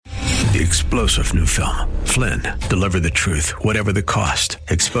the explosive new film, Flynn, deliver the truth, whatever the cost.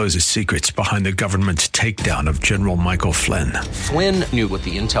 Exposes secrets behind the government's takedown of General Michael Flynn. Flynn knew what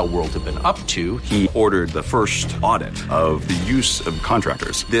the intel world had been up to. He ordered the first audit of the use of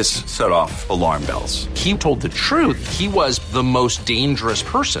contractors. This set off alarm bells. He told the truth. He was the most dangerous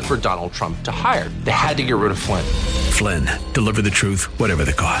person for Donald Trump to hire. They had to get rid of Flynn. Flynn, deliver the truth, whatever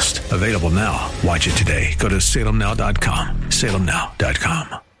the cost. Available now. Watch it today. Go to salemnow.com.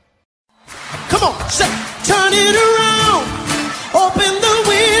 salemnow.com. Come on, say, turn it around. Open the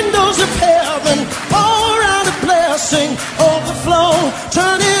windows of heaven. Pour out a blessing, overflow.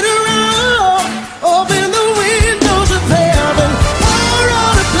 Turn it around. Open the windows of heaven. Pour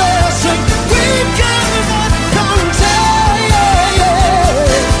out a blessing. We've got enough contagion.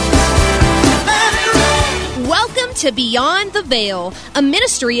 Welcome to Beyond the Veil, a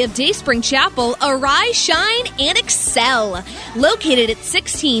ministry of Dayspring Chapel. Arise, shine, and excel. Located at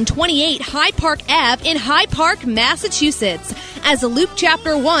 1628 Hyde Park Ave in Hyde Park, Massachusetts. As Luke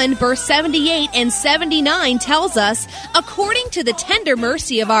chapter 1, verse 78 and 79 tells us, according to the tender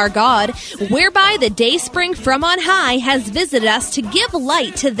mercy of our God, whereby the dayspring from on high has visited us to give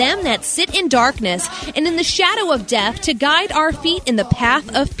light to them that sit in darkness and in the shadow of death, to guide our feet in the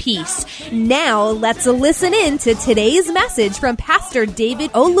path of peace. Now, let's listen in to today's message from Pastor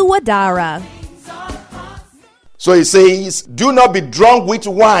David Oluwadara. So he says, do not be drunk with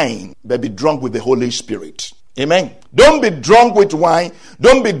wine, but be drunk with the Holy Spirit. Amen. Don't be drunk with wine.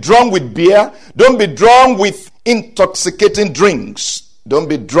 Don't be drunk with beer. Don't be drunk with intoxicating drinks. Don't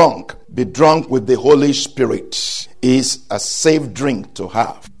be drunk. Be drunk with the Holy Spirit. Is a safe drink to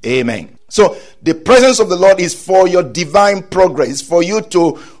have. Amen. So the presence of the Lord is for your divine progress, for you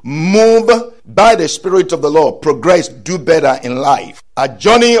to move by the Spirit of the Lord, progress, do better in life. A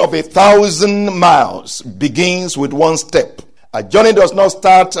journey of 1,000 miles begins with one step. A journey does not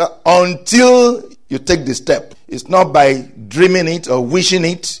start until you take the step. It's not by dreaming it or wishing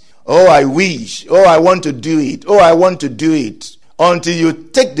it. Oh, I wish. Oh, I want to do it. Oh, I want to do it. Until you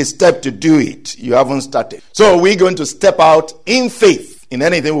take the step to do it, you haven't started. So we're going to step out in faith in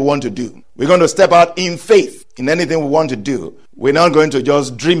anything we want to do. We're going to step out in faith in anything we want to do. We're not going to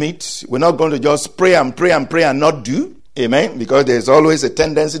just dream it. We're not going to just pray and pray and pray and not do. Amen. Because there's always a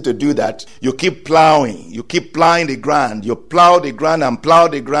tendency to do that. You keep plowing. You keep plowing the ground. You plow the ground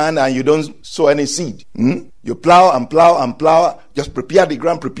and you don't sow any seed. You plow and plow and plow. Just prepare the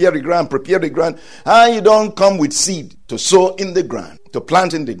ground. And you don't come with seed to sow in the ground, to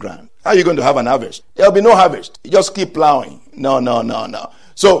plant in the ground. How are you going to have an harvest? There'll be no harvest. You just keep plowing. No.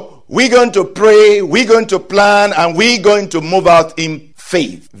 So we're going to pray, we're going to plan, and we're going to move out in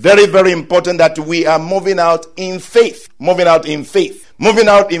faith. Very, very important that we are moving out in faith. Moving out in faith. Moving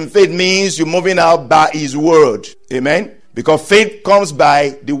out in faith means you're moving out by His word. Amen? Because faith comes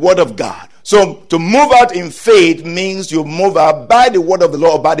by the word of God. So to move out in faith means you move out by the word of the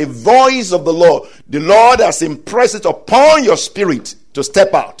Lord, by the voice of the Lord. The Lord has impressed it upon your spirit to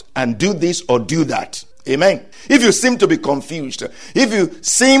step out and do this or do that. Amen. If you seem to be confused, if you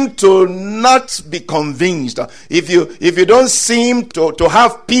seem to not be convinced, if you don't seem to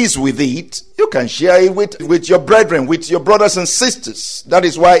have peace with it, you can share it with your brethren, with your brothers and sisters. That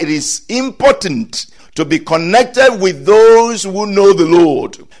is why it is important to be connected with those who know the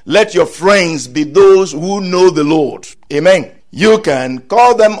Lord. Let your friends be those who know the Lord. Amen. You can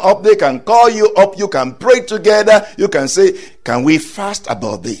call them up, they can call you up, you can pray together, you can say, can we fast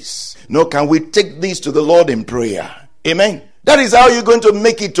about this? No, can we take this to the Lord in prayer? Amen. That is how you're going to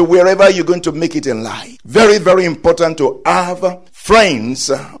make it to wherever you're going to make it in life. Very, very important to have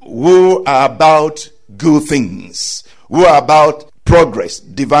friends who are about good things, who are about progress,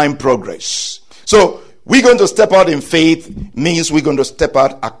 divine progress. So, we're going to step out in faith means we're going to step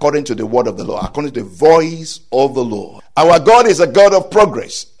out according to the word of the Lord, according to the voice of the Lord. Our God is a God of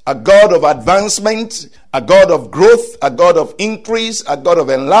progress, a God of advancement, a God of growth, a God of increase, a God of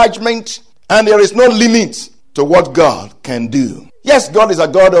enlargement, and there is no limit to what God can do. Yes, God is a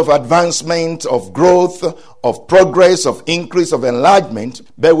God of advancement, of growth, of progress, of increase, of enlargement,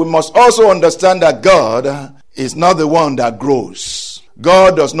 but we must also understand that God is not the one that grows.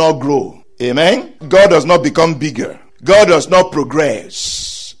 God does not grow. Amen. God does not become bigger. God does not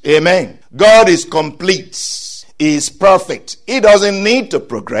progress. Amen. God is complete. He is perfect. He doesn't need to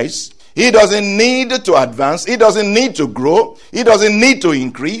progress. He doesn't need to advance. He doesn't need to grow. He doesn't need to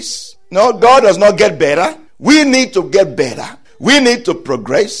increase. No, God does not get better. We need to get better. We need to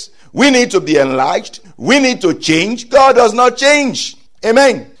progress. We need to be enlarged. We need to change. God does not change.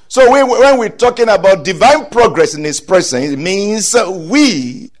 Amen. So when we're talking about divine progress in His presence, it means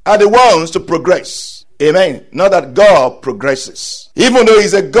we are the ones to progress. Amen. Not that God progresses. Even though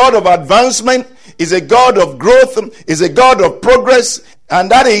he's a God of advancement, he's a God of growth, he's a God of progress,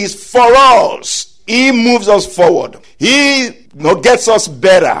 and that is for us. He moves us forward. He gets us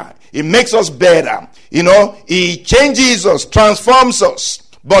better. He makes us better. He changes us, transforms us.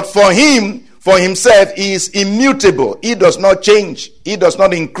 But for him, for himself, he is immutable. He does not change. He does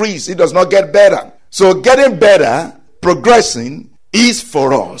not increase. He does not get better. So getting better, progressing, is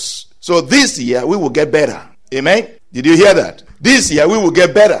for us. So this year, we will get better. Amen? Did you hear that? This year, we will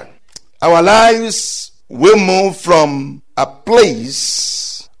get better. Our lives will move from a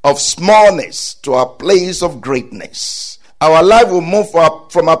place of smallness to a place of greatness. Our life will move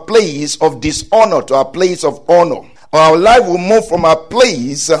from a place of dishonor to a place of honor. Our life will move from a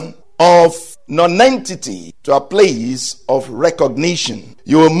place of non-entity to a place of recognition.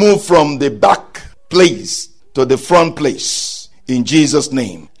 You will move from the back place to the front place in Jesus'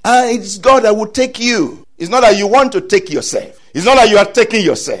 name. It's God that will take you. It's not that you want to take yourself. It's not that you are taking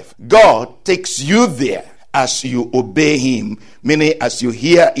yourself. God takes you there as you obey him, meaning as you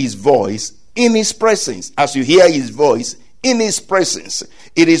hear his voice in his presence. As you hear his voice in his presence.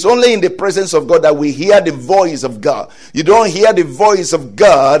 It is only in the presence of God that we hear the voice of God. You don't hear the voice of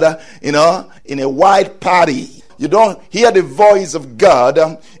God, in a wide party. You don't hear the voice of God,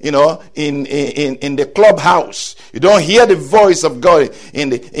 in the clubhouse. You don't hear the voice of God in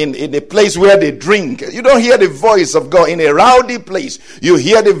the place where they drink. You don't hear the voice of God in a rowdy place. You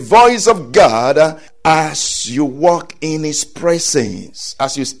hear the voice of God as you walk in his presence,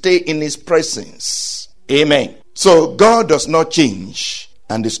 as you stay in his presence. Amen. So God does not change.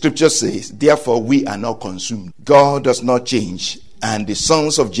 And the scripture says, therefore we are not consumed. God does not change. And the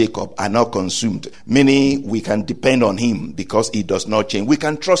sons of Jacob are not consumed. Meaning we can depend on him because he does not change. We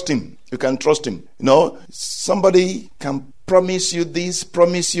can trust him. You can trust him. Somebody can promise you this,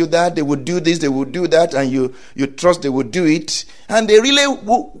 promise you that. They will do this, they will do that. And you trust they will do it. And they really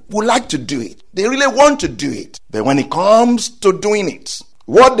would like to do it. They really want to do it. But when it comes to doing it,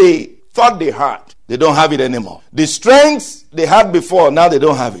 what they thought they had, they don't have it anymore. The strength they had before, now they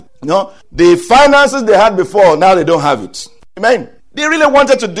don't have it. The finances they had before, now they don't have it. Amen. They really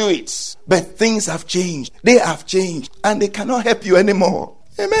wanted to do it. But things have changed. They have changed. And they cannot help you anymore.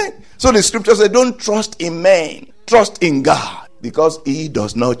 Amen. So the scripture says, don't trust in man. Trust in God. Because he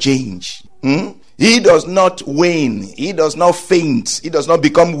does not change. He does not wane. He does not faint. He does not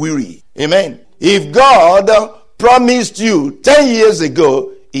become weary. Amen. If God promised you 10 years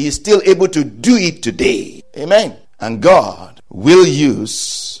ago, he is still able to do it today. Amen. And God will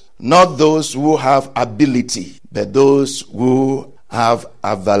use not those who have ability, but those who have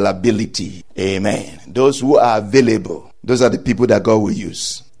availability. Amen. Those who are available. Those are the people that God will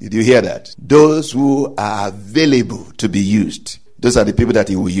use. Did you hear that? Those who are available to be used. Those are the people that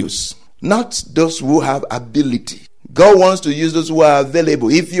he will use. Not those who have ability. God wants to use those who are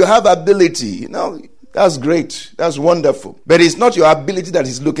available. If you have ability, that's great. That's wonderful. But it's not your ability that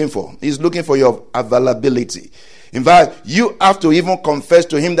he's looking for. He's looking for your availability. In fact, you have to even confess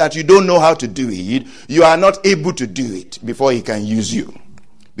to him that you don't know how to do it. You are not able to do it before he can use you.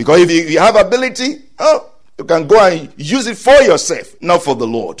 Because if you have ability, you can go and use it for yourself, not for the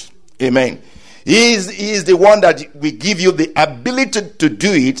Lord. Amen. He is the one that will give you the ability to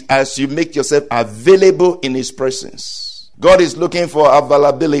do it as you make yourself available in his presence. God is looking for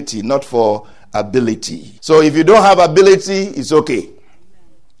availability, not for ability. So if you don't have ability, it's okay.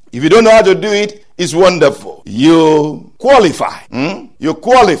 If you don't know how to do it, it's wonderful. You qualify. You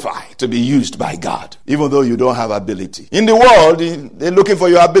qualify to be used by God, even though you don't have ability. In the world, they're looking for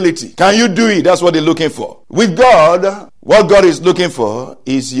your ability. Can you do it? That's what they're looking for. With God, what God is looking for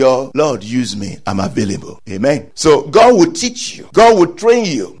is your, Lord, use me. I'm available. Amen. So God will teach you. God will train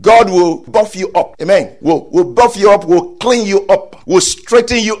you. God will buff you up. Amen. Will buff you up, will clean you up, will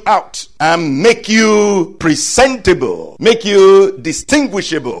straighten you out, and make you presentable, make you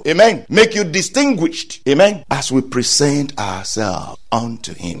distinguishable. Amen. Make you distinguished. Amen. As we present ourselves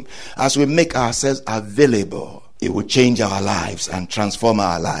unto him, as we make ourselves available, it will change our lives and transform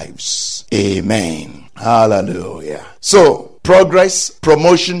our lives. Amen. Hallelujah. So, progress,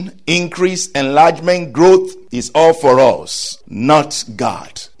 promotion, increase, enlargement, growth is all for us, not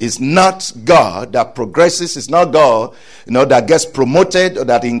God. It's not God that progresses. It's not God, that gets promoted or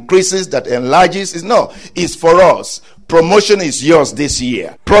that increases, that enlarges. It's for us. Promotion is yours this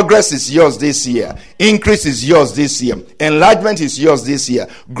year. Progress is yours this year. Increase is yours this year. Enlargement is yours this year.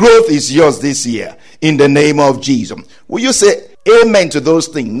 Growth is yours this year. In the name of Jesus. Will you say amen to those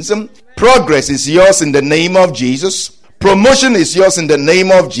things? Progress is yours in the name of Jesus. Promotion is yours in the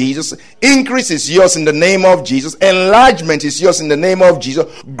name of Jesus. Increase is yours in the name of Jesus. Enlargement is yours in the name of Jesus.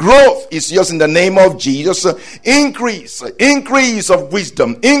 Growth is yours in the name of Jesus. Increase of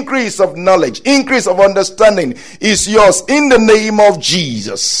wisdom, increase of knowledge, increase of understanding is yours in the name of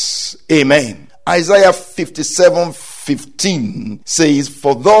Jesus. Amen. Isaiah 57:15 says,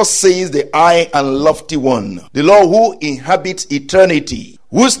 "For thus says the high and lofty one, the Lord who inhabits eternity,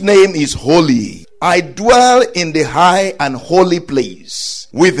 whose name is holy. I dwell in the high and holy place,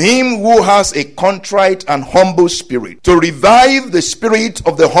 with him who has a contrite and humble spirit, to revive the spirit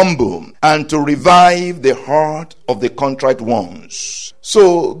of the humble, and to revive the heart of the contrite ones."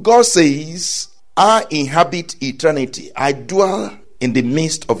 So God says, I inhabit eternity. I dwell in the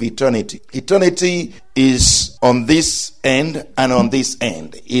midst of eternity. Eternity is on this end and on this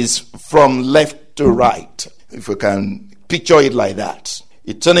end, is from left to right, if you can picture it like that.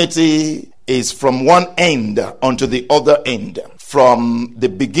 Eternity is from one end onto the other end, from the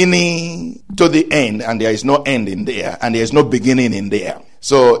beginning to the end, and there is no end in there, and there is no beginning in there.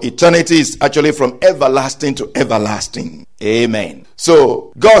 So eternity is actually from everlasting to everlasting. Amen.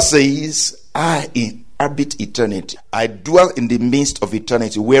 So God says, I inhabit eternity. I dwell in the midst of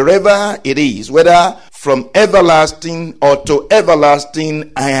eternity, wherever it is, whether from everlasting or to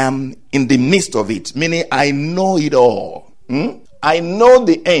everlasting, I am in the midst of it, meaning I know it all. I know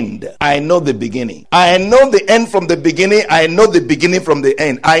the end. I know the beginning. I know the end from the beginning. I know the beginning from the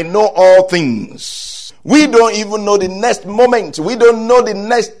end. I know all things. We don't even know the next moment. We don't know the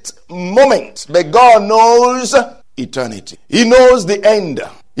next moment. But God knows eternity. He knows the end.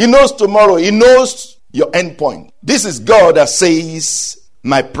 He knows tomorrow. He knows your end point. This is God that says,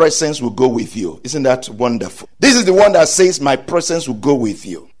 my presence will go with you. Isn't that wonderful? This is the one that says, my presence will go with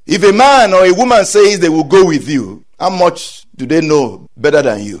you. If a man or a woman says they will go with you, how much do they know better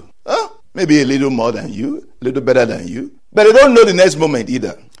than you? Maybe a little more than you, a little better than you. But they don't know the next moment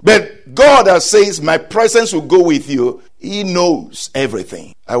either. But God that says, my presence will go with you, he knows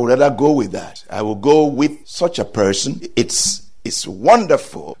everything. I would rather go with that. I will go with such a person. It's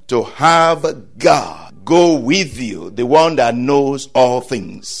wonderful to have God go with you, the one that knows all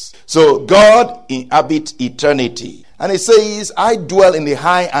things. So God inhabits eternity. And it says, I dwell in the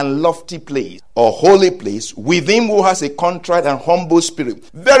high and lofty place, or holy place, with him who has a contrite and humble spirit.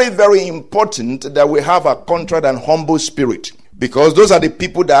 Very, very important that we have a contrite and humble spirit, because those are the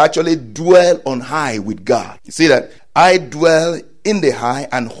people that actually dwell on high with God. You see that? I dwell in the high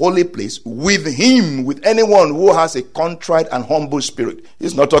and holy place with him, with anyone who has a contrite and humble spirit.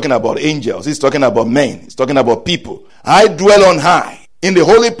 He's not talking about angels. He's talking about men. He's talking about people. I dwell on high in the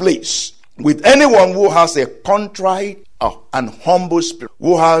holy place with anyone who has a contrite and humble spirit,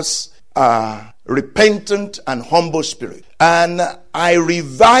 who has a repentant and humble spirit. And I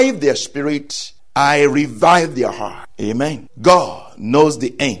revive their spirit. I revive their heart. Amen. God knows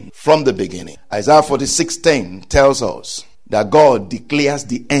the end from the beginning. Isaiah 46:10 tells us that God declares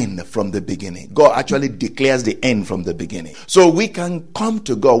the end from the beginning. God actually declares the end from the beginning. So we can come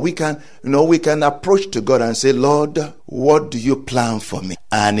to God. We can approach to God and say, Lord, what do you plan for me?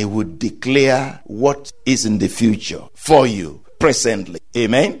 And he would declare what is in the future for you presently.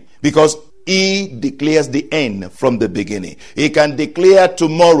 Amen. Because he declares the end from the beginning. He can declare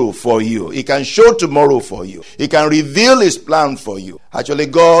tomorrow for you. He can show tomorrow for you. He can reveal his plan for you. Actually,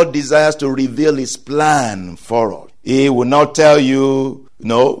 God desires to reveal his plan for us. He will not tell you,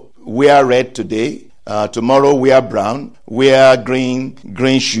 wear red today, tomorrow wear brown, wear green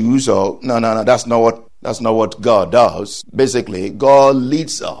shoes, or no, that's not what God does. Basically, God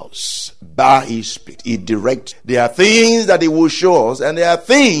leads us by his Spirit. He directs. There are things that he will show us, and there are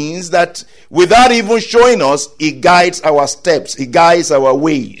things that without even showing us, he guides our steps. He guides our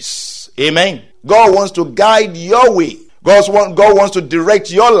ways. Amen. God wants to guide your way. God wants to direct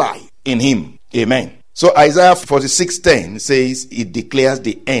your life in him. Amen. So Isaiah 46:10 says it declares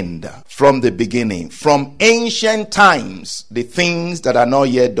the end from the beginning, from ancient times, the things that are not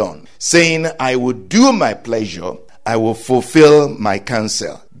yet done, saying, I will do my pleasure, I will fulfill my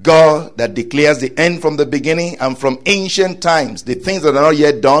counsel. God that declares the end from the beginning and from ancient times, the things that are not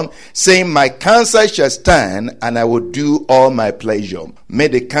yet done, saying, my counsel shall stand and I will do all my pleasure. May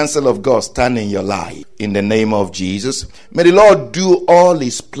the counsel of God stand in your life in the name of Jesus. May the Lord do all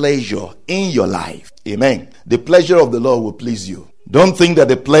his pleasure in your life. Amen. The pleasure of the Lord will please you. Don't think that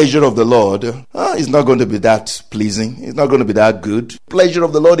the pleasure of the Lord is not going to be that pleasing. It's not going to be that good. Pleasure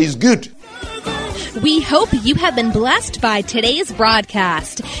of the Lord is good. We hope you have been blessed by today's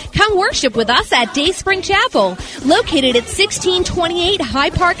broadcast. Come worship with us at Dayspring Chapel, located at 1628 High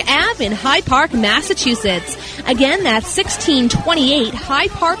Park Ave in High Park, Massachusetts. Again, that's 1628 High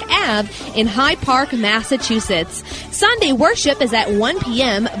Park Ave in High Park, Massachusetts. Sunday worship is at 1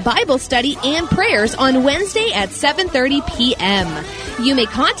 p.m., Bible study and prayers on Wednesday at 7:30 p.m. You may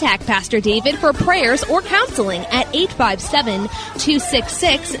contact Pastor David for prayers or counseling at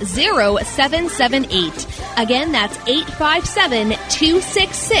 857-266-0778. Again, that's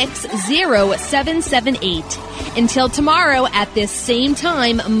 857-266-0778. Until tomorrow at this same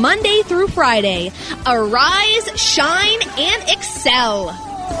time, Monday through Friday, arise, shine, and excel.